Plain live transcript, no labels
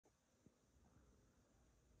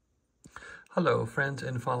Hello, friends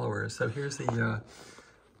and followers. So here's the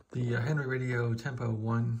Henry Radio Tempo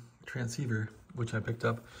 1 transceiver, which I picked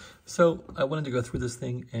up. So I wanted to go through this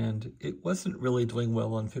thing, and it wasn't really doing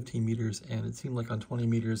well on 15 meters, and it seemed like on 20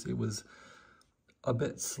 meters it was a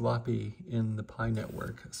bit sloppy in the Pi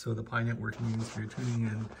network. So the Pi network means you're tuning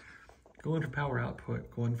in, going for power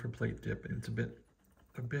output, going for plate dip, and it's a bit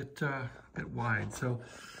wide. So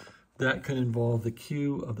that can involve the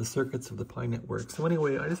queue of the circuits of the Pi network. So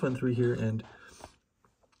anyway, I just went through here and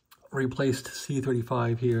replaced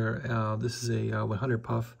C35 here. This is a 100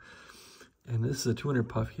 puff, and this is a 200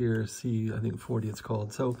 puff here, I think 40 it's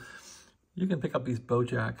called. So you can pick up these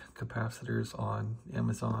Bojack capacitors on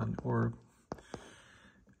Amazon, or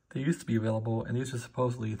they used to be available, and these are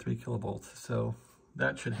supposedly 3 kilovolts. So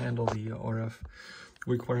that should handle the RF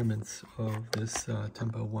requirements of this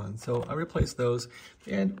Tempo 1. So I replaced those,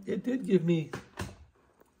 and it did give me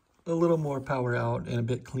a little more power out and a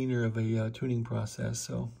bit cleaner of a tuning process.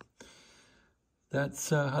 So that's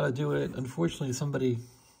how to do it. Unfortunately, somebody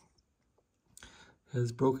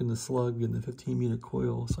has broken the slug in the 15-meter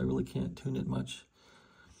coil, so I really can't tune it much.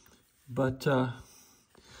 But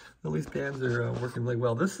these bands are working really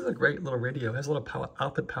well. This is a great little radio. It has a lot of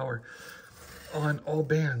output power on all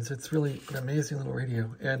bands. It's really an amazing little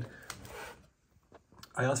radio. And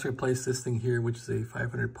I also replaced this thing here, which is a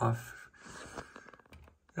 500 puff,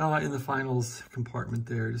 in the finals compartment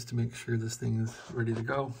there, just to make sure this thing is ready to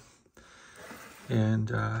go. And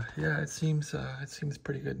yeah, it seems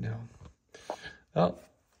pretty good now. Well,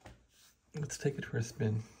 let's take it for a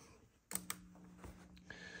spin,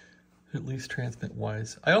 at least transmit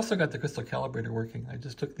wise. I also got the crystal calibrator working. I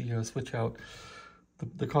just took the switch out,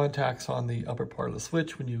 the contacts on the upper part of the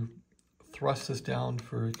switch. When you thrust this down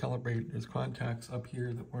for calibrate, there's contacts up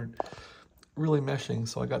here that weren't really meshing,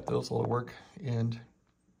 so I got those all to work, and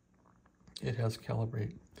it has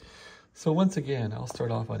calibrate. So once again, I'll start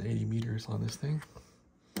off on 80 meters on this thing,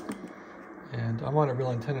 and I'm on a real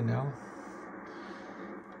antenna now.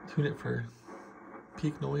 Tune it for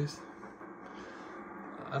peak noise.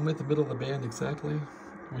 I'm at the middle of the band exactly,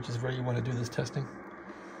 which is where you want to do this testing.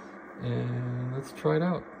 And let's try it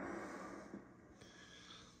out.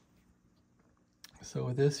 So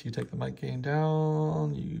with this, you take the mic gain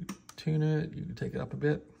down, you tune it, you take it up a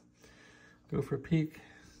bit, go for a peak.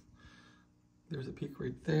 There's a peak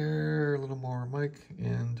right there, a little more mic,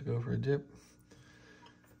 and to go for a dip.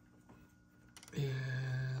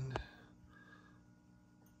 And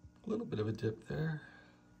a little bit of a dip there.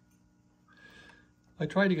 I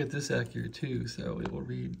tried to get this accurate too, so it will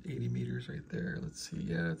read 80 meters right there. Let's see,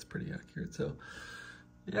 yeah, it's pretty accurate. So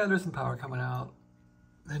yeah, there's some power coming out.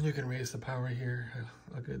 Then you can raise the power here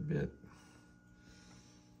a good bit.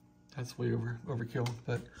 That's way overkill,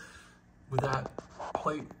 but with that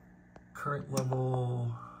plate current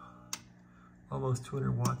level, almost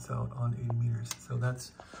 200 watts out on 80 meters. So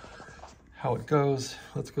that's how it goes.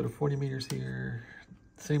 Let's go to 40 meters here.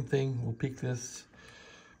 Same thing, we'll peak this.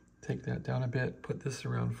 Take that down a bit, put this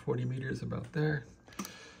around 40 meters, about there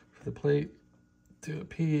for the plate. Do a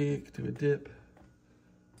peak, do a dip.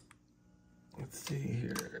 Let's see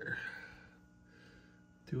here.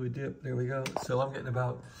 Do a dip, there we go. So I'm getting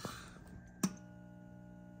about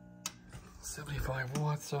 75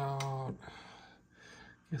 watts out.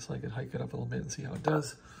 Guess I could hike it up a little bit and see how it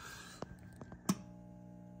does.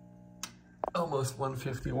 Almost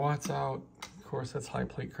 150 watts out. Of course, that's high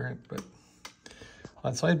plate current, but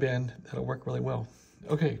on sideband, that'll work really well.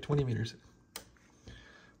 Okay, 20 meters.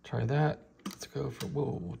 Try that. Let's go for,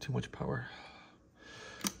 whoa, too much power.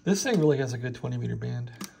 This thing really has a good 20 meter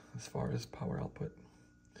band as far as power output.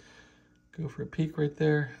 Go for a peak right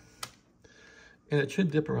there. And it should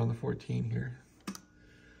dip around the 14 here.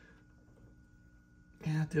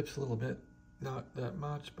 Yeah, it dips a little bit. Not that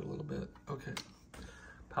much, but a little bit. Okay.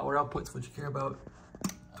 Power output's what you care about.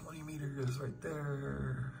 20 meters right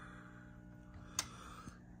there.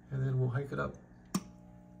 And then we'll hike it up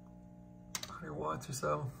 100 watts or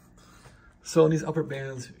so. So in these upper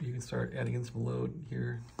bands, you can start adding in some load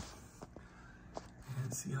here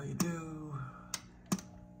and see how you do.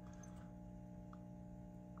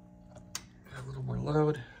 Add a little more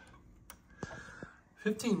load.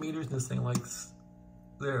 15 meters, this thing likes,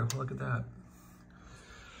 there, look at that.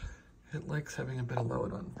 It likes having a bit of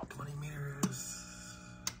load on 20 meters.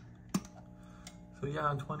 So yeah,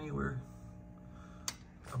 on 20, we're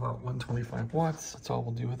about 125 watts. That's all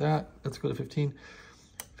we'll do with that. Let's go to 15.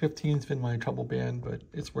 15's been my trouble band, but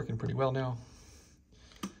it's working pretty well now.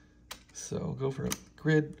 So go for a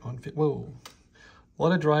grid on, whoa. A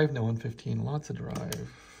lot of drive now on 15, lots of drive.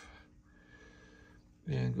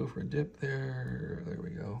 And go for a dip there, there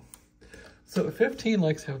we go. So 15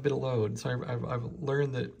 likes to have a bit of load. So I've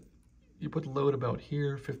learned that you put the load about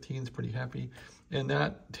here, 15 is pretty happy. And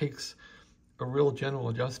that takes a real general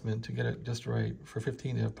adjustment to get it just right for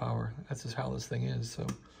 15 to have power. That's just how this thing is. So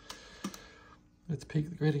let's peek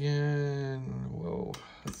the grid again. Whoa,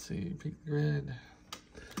 let's see, peek the grid.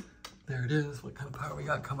 There it is. What kind of power we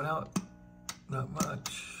got coming out? Not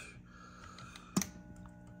much.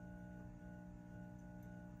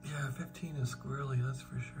 Yeah, 15 is squirrely, that's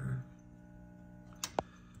for sure.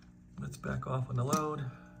 Let's back off on the load.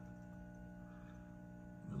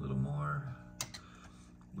 A little more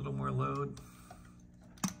load.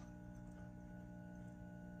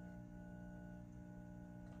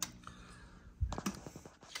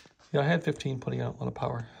 Yeah, I had 15 putting out a lot of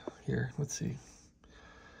power here. Let's see.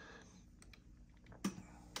 A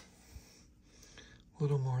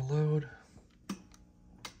little more load.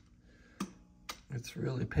 It's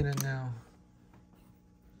really pinning now.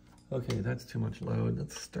 Okay, that's too much load.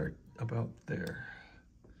 Let's start about there.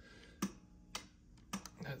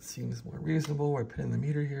 That seems more reasonable. We're pinning the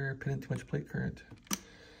meter here, pinning too much plate current.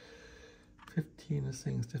 15, this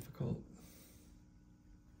thing's difficult.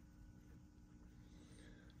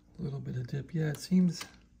 A little bit of dip. Yeah, it seems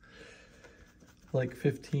like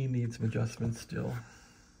 15 needs some adjustments still.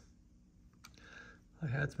 I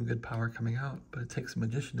had some good power coming out, but it takes a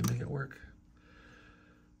magician to make it work.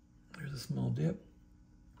 There's a small dip.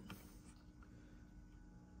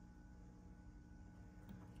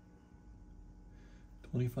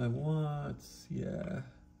 $25 watts, yeah.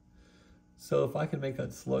 So if I could make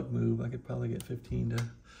that slug move, I could probably get 15 to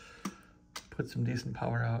put some decent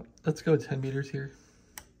power out. Let's go 10 meters here.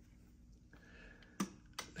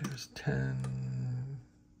 There's 10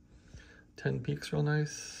 peaks, real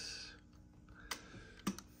nice.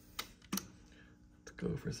 Let's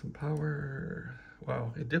go for some power.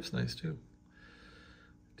 Wow, it dips nice too.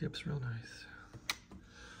 Dips real nice.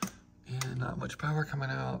 And not much power coming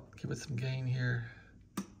out. Give it some gain here.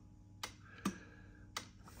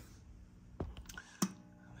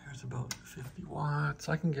 There's about 50 watts.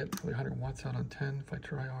 I can get probably 100 watts out on 10 if I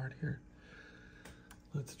try hard here.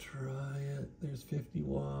 Let's try it. There's 50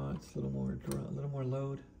 watts. A little more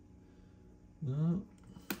load. No.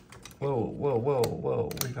 Whoa.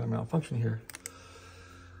 We got a malfunction here.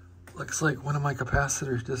 Looks like one of my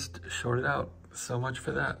capacitors just shorted out. So much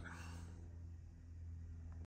for that.